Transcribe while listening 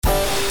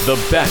The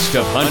best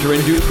of Hunter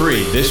and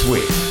Dupree this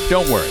week.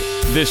 Don't worry,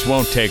 this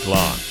won't take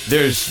long.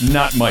 There's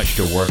not much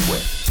to work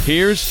with.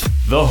 Here's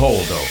The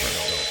Holdover.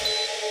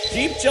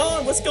 Jeep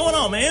John, what's going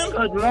on, man?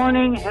 Good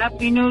morning,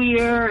 Happy New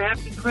Year,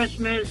 Happy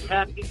Christmas,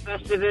 Happy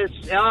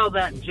Festivus, all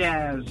that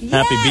jazz. Yes.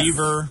 Happy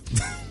Beaver.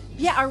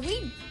 Yeah, are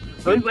we?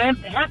 We went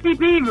Happy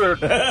Beaver.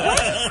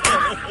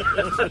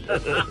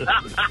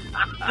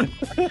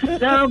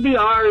 That'll be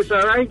ours,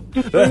 all right?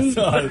 That's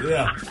right,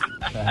 yeah.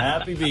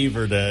 Happy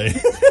Beaver Day.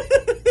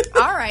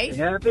 All right.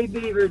 Happy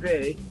Beaver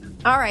Day.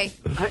 All right.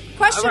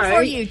 Question All right.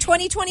 for you.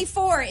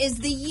 2024 is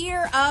the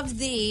year of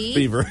the...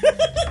 Beaver.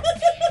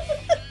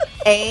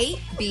 A,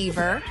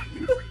 beaver.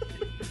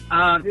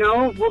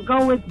 No, we'll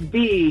go with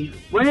B.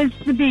 What is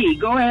the B?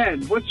 Go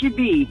ahead. What's your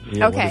B?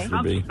 Yeah, Okay.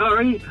 What is the B?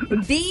 Sorry.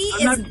 B I'm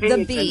is not paying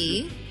the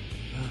bee.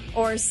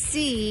 Or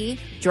C,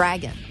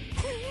 dragon.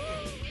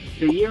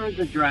 The Year of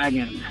the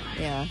Dragon.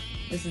 Yeah,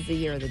 this is the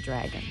year of the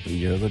dragon. The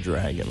Year of the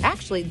Dragon.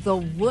 Actually, the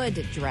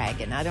wood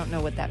dragon. I don't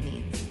know what that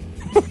means.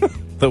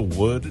 The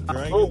Wood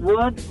Dragon?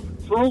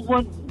 Full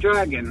wood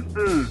dragon.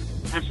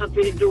 Has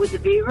something to do with the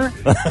beaver?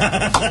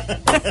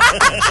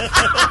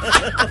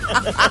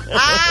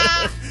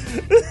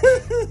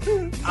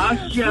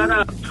 I'll shut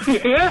up.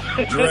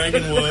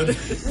 Dragonwood.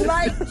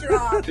 Mic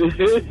drop.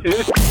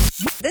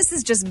 This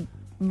is just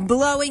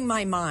blowing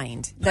my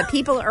mind that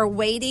people are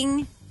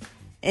waiting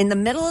in the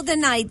middle of the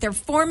night. They're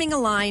forming a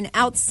line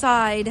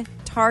outside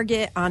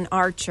Target on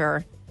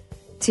Archer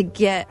to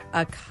get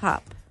a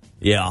cup,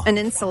 Yeah. an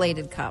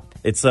insulated cup.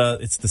 It's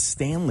the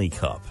Stanley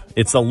Cup.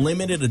 It's a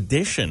limited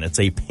edition. It's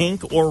a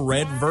pink or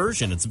red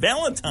version. It's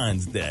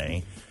Valentine's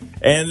Day.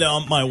 And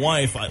my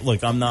wife,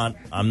 I'm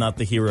not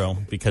the hero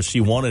because she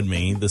wanted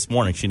me this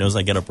morning. She knows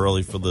I get up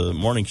early for the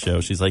morning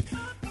show. She's like,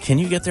 "Can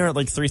you get there at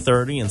like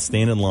 3:30 and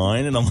stand in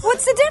line?" And I'm like,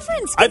 What's the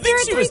difference? I Get there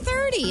think at she was-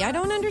 3:30. I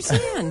don't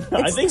understand.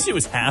 I think she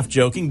was half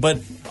joking,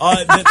 but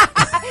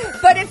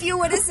But if you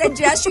would have said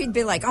yes, she'd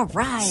be like, all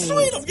right.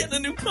 sweet, I'm getting a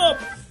new cup.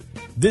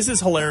 This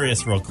is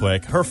hilarious real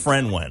quick. Her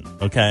friend went,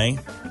 okay?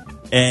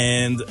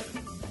 And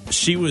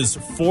she was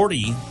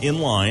 40 in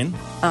line.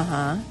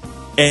 Uh-huh.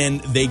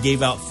 And they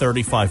gave out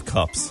 35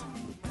 cups.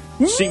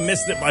 She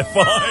missed it by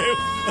 5.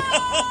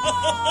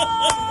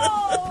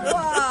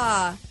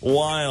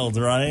 Wild,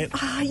 right?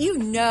 You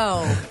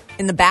know,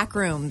 in the back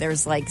room,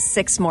 there's like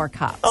 6 more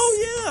cups.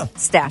 Oh, yeah.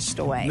 Stashed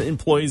away. The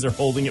employees are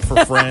holding it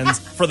for friends,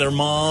 for their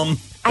mom.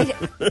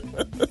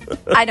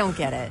 I don't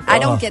get it. I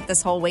don't get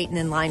this whole waiting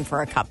in line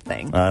for a cup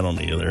thing. I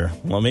don't either.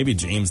 Well, maybe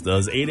James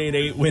does.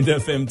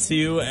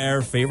 888-WIND-FM2,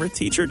 our favorite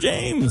teacher,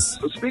 James.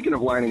 So speaking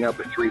of lining up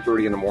at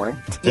 3:30 in the morning,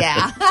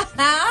 Yeah.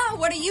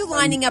 What are you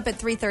lining up at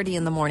 3:30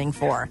 in the morning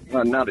for?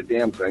 not a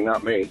damn thing,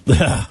 not me.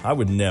 I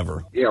would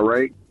never. Yeah,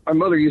 right. My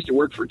mother used to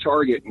work for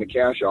Target in the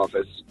cash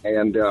office,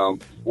 and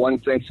one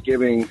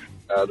Thanksgiving,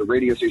 the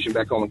radio station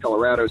back home in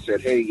Colorado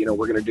said, "Hey,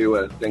 we're going to do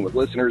a thing with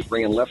listeners,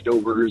 bring in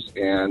leftovers,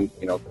 and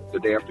the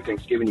day after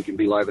Thanksgiving, you can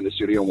be live in the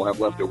studio, and we'll have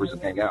leftovers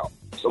and hang out."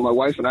 So my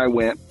wife and I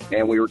went,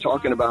 and we were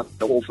talking about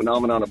the whole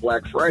phenomenon of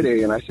Black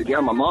Friday, and I said, "Yeah,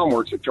 my mom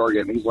works at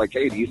Target," and he's like,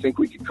 "Hey, do you think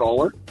we could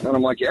call her?" And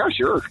I'm like, "Yeah,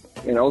 sure."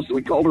 So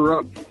we called her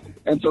up.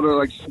 And so they're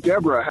like,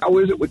 "Deborah, how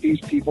is it with these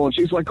people?" And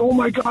she's like, "Oh,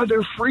 my God,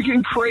 they're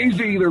freaking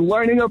crazy. They're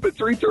lining up at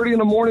 3:30 in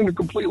the morning. They're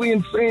completely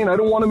insane. I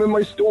don't want them in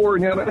my store."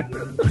 And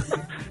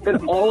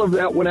all of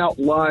that went out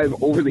live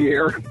over the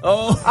air.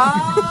 Oh.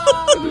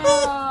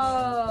 Oh.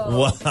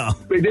 Wow.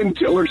 They didn't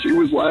tell her she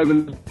was live,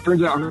 and it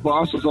turns out her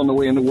boss was on the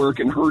way into work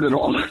and heard it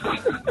all.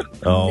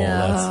 Oh, No.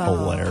 that's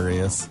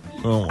hilarious.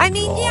 Oh, I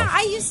mean, gosh. yeah,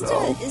 I used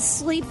to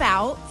sleep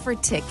out for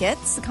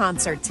tickets,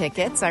 concert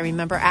tickets. I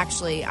remember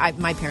actually,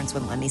 my parents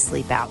wouldn't let me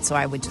sleep out, so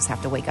I would just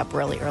have to wake up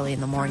really early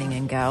in the morning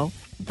and go.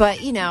 But,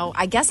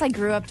 I guess I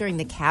grew up during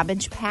the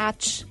Cabbage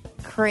Patch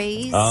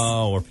craze.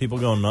 Oh, were people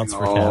going nuts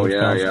for Oh, Cabbage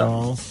yeah, Patch yeah.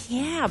 dolls?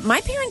 Yeah,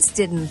 my parents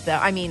didn't, though.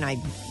 I mean,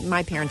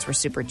 my parents were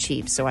super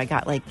cheap, so I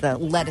got like the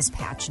lettuce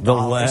patch The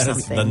doll or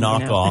lettuce, something. the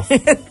knockoff.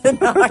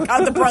 I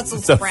got the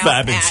Brussels The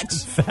sprout patch.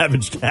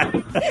 Fabbage Cat.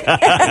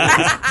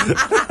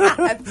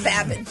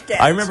 Fabbage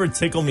cat. I remember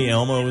Tickle Me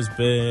Elmo was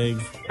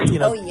big.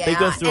 Oh, yeah. They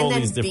go through and all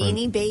then these different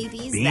Beanie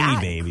Babies. Beanie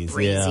that Babies,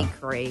 crazy yeah.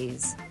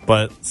 craze.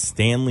 But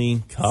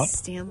Stanley Cup?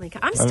 Stanley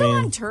Cup. I'm still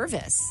on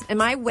Tervis. Am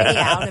I way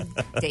out of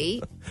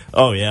date?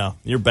 Oh, yeah.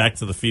 You're back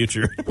to the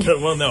future.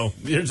 Well, no.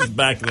 You're just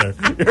back there.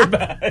 You're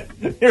back.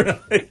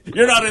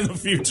 You're not in the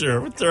future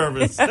with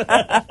Tervis.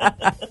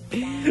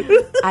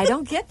 I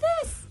don't get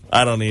this.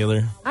 I don't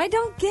either. I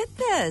don't get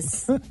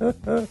this.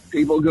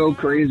 People go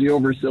crazy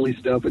over silly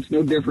stuff. It's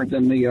no different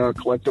than the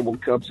collectible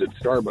cups that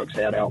Starbucks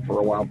had out for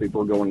a while.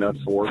 People were going nuts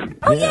for.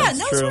 Oh, Yeah, yeah. And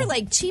it's those true. were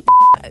like cheap.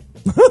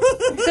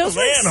 Those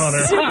were Man on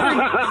her.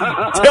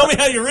 super. Tell me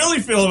how you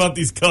really feel about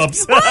these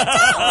cups. And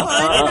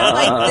I'm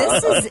like,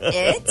 this is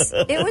it?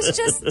 It was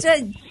just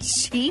a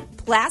cheap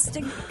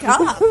plastic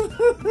cup.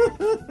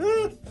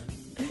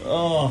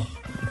 Oh.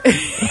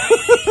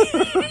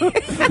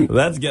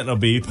 That's getting a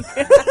beep.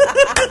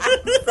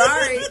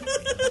 Sorry.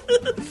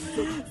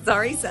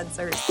 Sorry,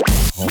 censors.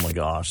 Oh, my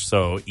gosh.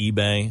 So,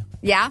 eBay.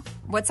 Yeah?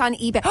 What's on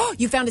eBay? Oh,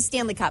 you found a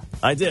Stanley Cup.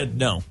 I did.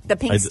 No. The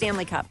pink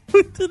Stanley Cup.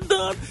 I did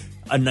not.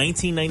 A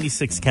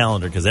 1996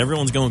 calendar, because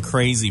everyone's going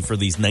crazy for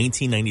these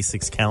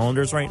 1996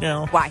 calendars right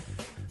now. Why?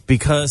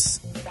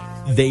 Because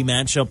they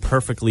match up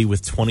perfectly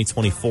with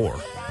 2024.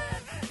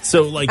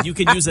 So, like, you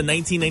could use a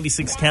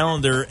 1996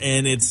 calendar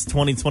and it's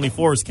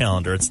 2024's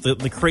calendar. It's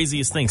the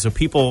craziest thing. So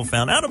people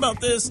found out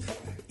about this.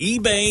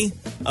 eBay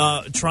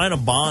trying to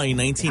buy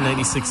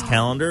 1996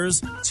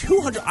 calendars.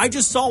 200. I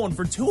just saw one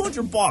for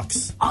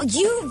 $200. Oh,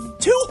 you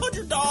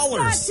 $200.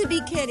 got to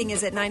be kidding.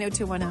 Is it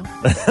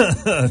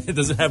 90210?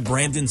 Does it have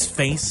Brandon's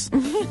face?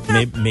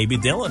 maybe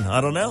Dylan. I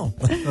don't know.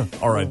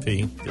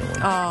 R.I.P.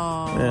 Dylan.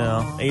 Oh.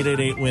 Yeah.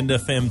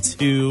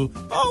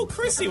 888-WIND-FM2. Oh,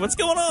 Chrissy, what's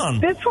going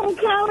on? This whole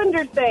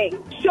calendar thing.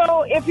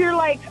 So if you're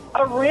like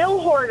a real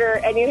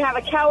hoarder and you have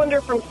a calendar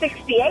from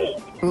 68,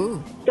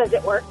 Ooh. does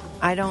it work?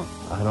 I don't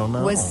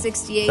know. Was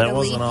 68 That a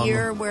wasn't leap on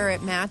year where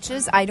it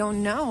matches? I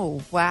don't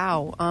know.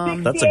 Wow.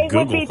 That's a 68 would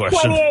Google be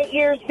question. 28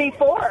 years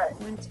before.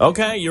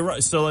 Okay, you're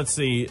right. So let's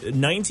see.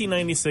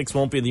 1996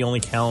 won't be the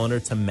only calendar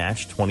to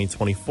match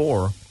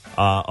 2024.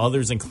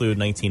 Others include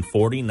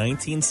 1940,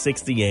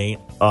 1968,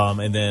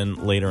 and then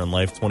later in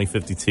life,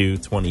 2052,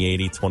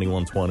 2080,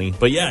 2120.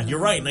 But yeah, you're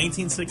right,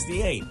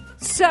 1968.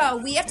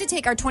 So we have to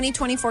take our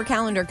 2024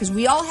 calendar because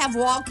we all have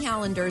wall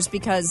calendars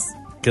because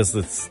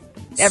it's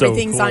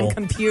everything's so cool. on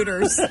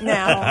computers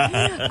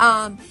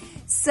now.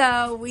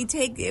 So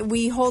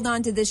we hold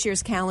on to this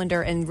year's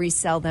calendar and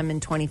resell them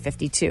in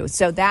 2052.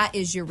 So that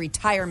is your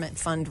retirement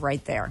fund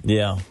right there.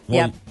 Yeah.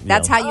 Well, Yep.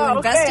 That's how you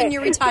invest okay. in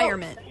your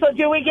retirement. So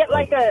do we get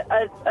like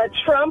a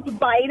Trump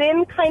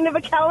Biden kind of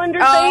a calendar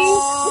thing?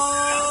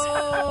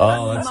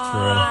 Oh, that's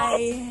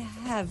my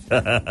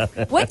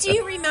heaven. What do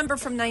you remember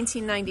from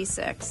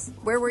 1996?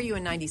 Where were you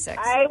in 96?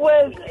 I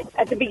was,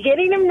 at the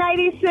beginning of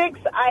 96,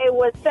 I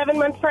was 7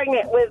 months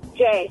pregnant with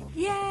Jay.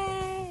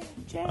 Yay,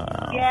 Jay.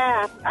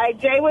 Yeah.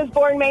 Jay was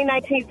born May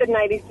 19th of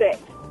 96.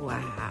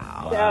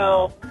 Wow.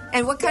 So,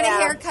 And what kind of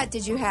haircut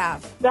did you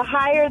have? the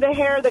higher the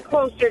hair, the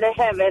closer to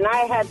heaven.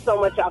 I had so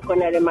much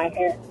Aquanet in my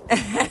hair.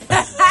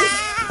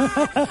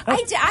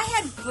 I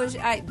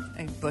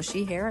had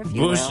bushy hair, if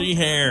you Bushy will.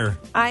 hair.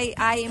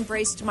 I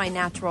embraced my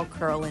natural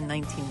curl in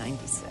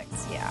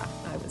 1996. Yeah,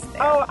 I was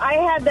there. Oh, I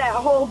had that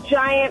whole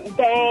giant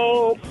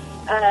bang.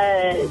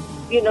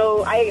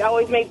 I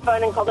always made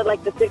fun and called it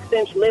like the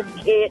 6-inch lift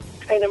kit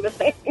kind of a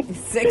thing.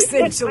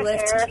 6-inch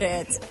lift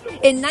kit.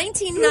 In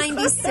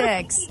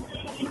 1996,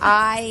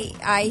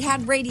 I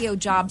had radio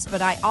jobs,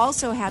 but I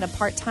also had a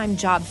part-time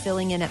job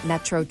filling in at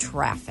Metro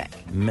Traffic.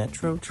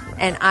 Metro Traffic.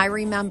 And I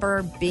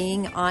remember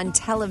being on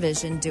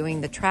television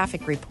doing the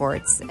traffic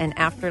reports. And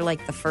after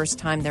like the first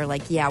time, they're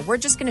like, yeah, we're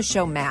just going to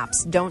show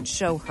maps. Don't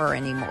show her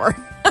anymore.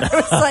 I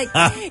was like,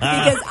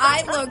 because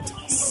I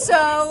looked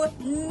so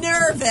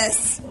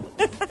nervous.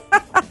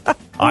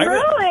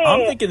 Really?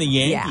 I'm thinking the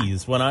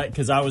Yankees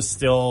because I was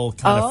still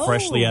kind of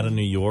freshly out of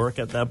New York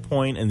at that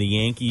point, and the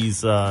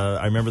Yankees.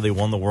 I remember they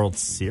won the World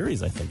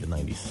Series, I think, in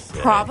 '96.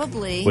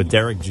 Probably with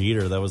Derek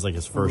Jeter. That was like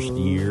his first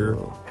year,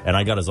 and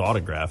I got his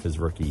autograph his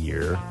rookie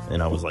year,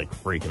 and I was like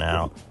freaking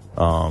out.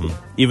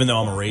 Even though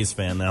I'm a Rays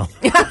fan now.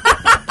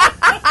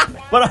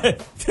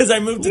 But because I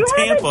moved to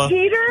Tampa. You have a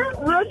Jeter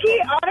rookie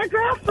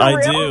autograph? For I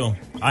real? do.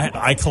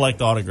 I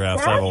collect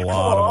autographs. I have a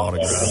lot of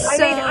autographs. I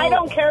mean, I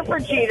don't care for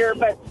Jeter,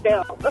 but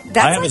still.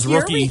 I have his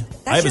rookie.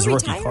 I have his your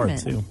rookie card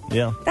retirement. too.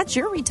 Yeah. That's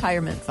your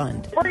retirement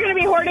fund. We're going to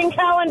be hoarding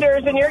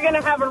calendars, and you're going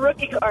to have a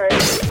rookie card.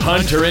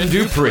 Hunter and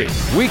Dupree,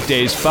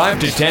 weekdays 5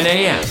 to 10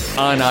 a.m.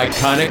 on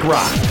Iconic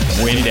Rock,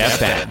 Wind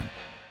FM.